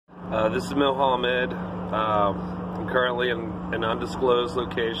This is Mohammed. I'm currently in an undisclosed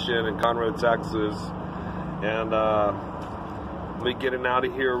location in Conroe, Texas, and I'll be getting out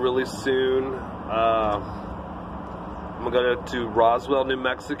of here really soon. I'm going to go to Roswell, New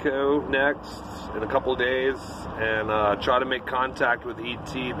Mexico next in a couple of days and try to make contact with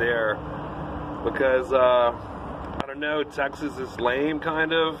ET there because I don't know, Texas is lame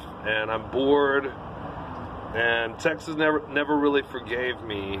kind of, and I'm bored, and Texas never really forgave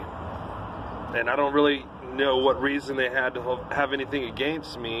me, and I don't really know what reason they had to have anything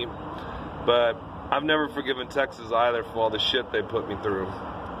against me, but I've never forgiven Texas either for all the shit they put me through.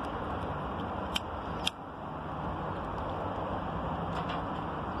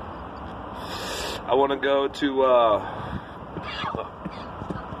 I want to go to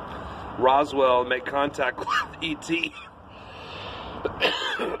Roswell and make contact with ET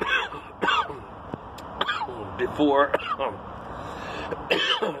before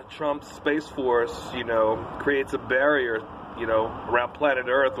Trump's Space Force, creates a barrier, around planet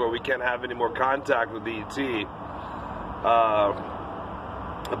Earth where we can't have any more contact with ET.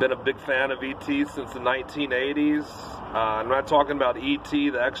 I've been a big fan of ET since the 1980s. I'm not talking about ET,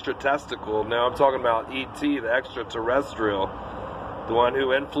 the extra testicle. No, I'm talking about ET, the extraterrestrial. The one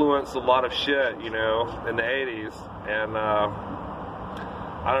who influenced a lot of shit, in the 80s. And,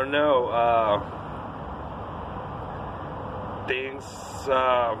 I don't know, things,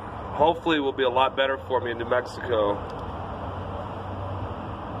 hopefully will be a lot better for me in New Mexico.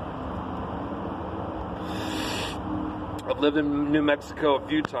 I've lived in New Mexico a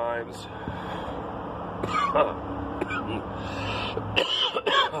few times.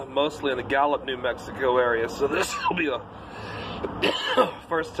 Mostly in the Gallup, New Mexico area, so this will be a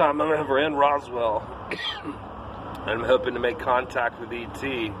first time I'm ever in Roswell. I'm hoping to make contact with ET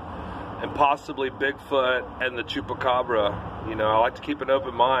and possibly Bigfoot and the Chupacabra. I like to keep an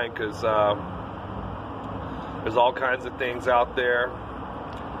open mind because there's all kinds of things out there.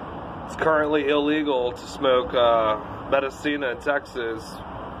 It's currently illegal to smoke medicina in Texas,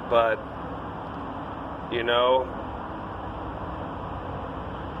 but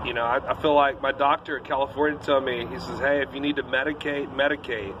I feel like my doctor in California told me, he says, hey, if you need to medicate,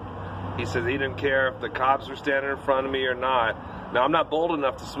 medicate. He says he didn't care if the cops were standing in front of me or not. Now, I'm not bold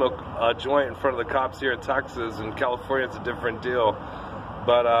enough to smoke a joint in front of the cops here in Texas. In California, it's a different deal.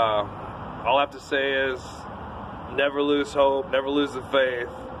 But all I have to say is never lose hope, never lose the faith.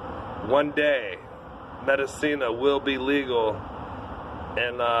 One day, medicina will be legal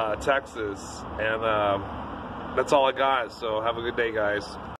in Texas. And that's all I got. So have a good day, guys.